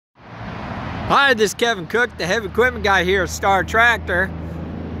Hi, this is Kevin Cook, the heavy equipment guy here at Star Tractor.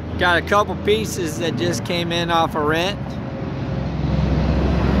 Got a couple pieces that just came in off a rent.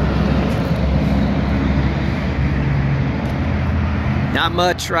 Not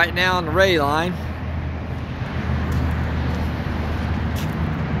much right now on the ready line.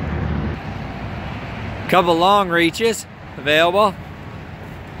 Couple long reaches available.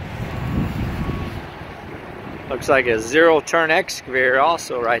 Looks like a zero-turn excavator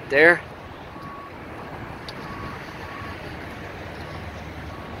also right there.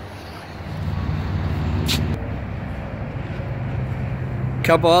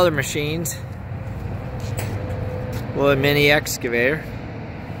 Couple other machines. Little mini excavator.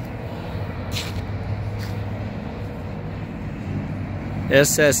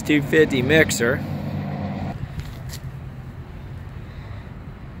 SS250 mixer.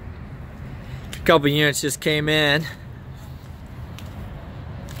 A couple units just came in.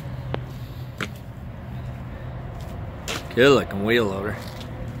 Good looking wheel loader.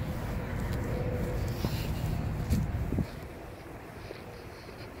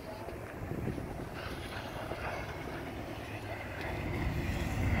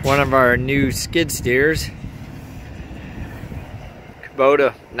 One of our new skid steers,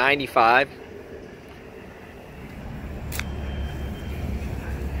 Kubota 95.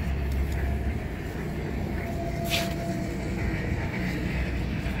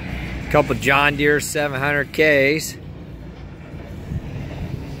 Couple John Deere 700Ks.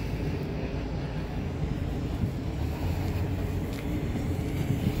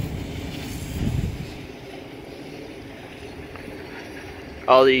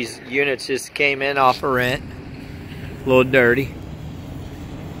 All these units just came in off a rent. A little dirty.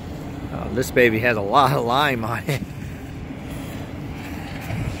 This baby has a lot of lime on it.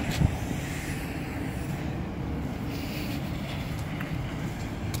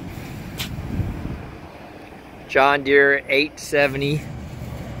 John Deere 870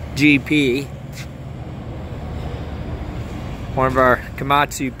 GP. One of our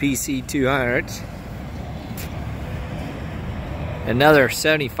Komatsu PC 200s. Another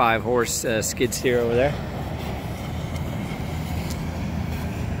 75 horse skid steer over there.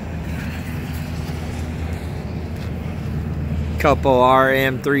 Couple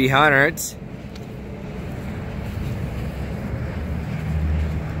RM-300s.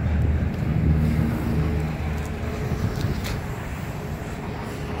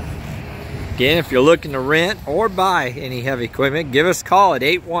 Again, if you're looking to rent or buy any heavy equipment, give us a call at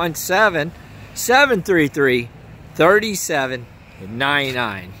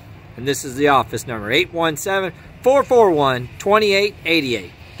 817-733-3799. And this is the office number, 817-441-2888.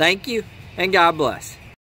 Thank you, and God bless.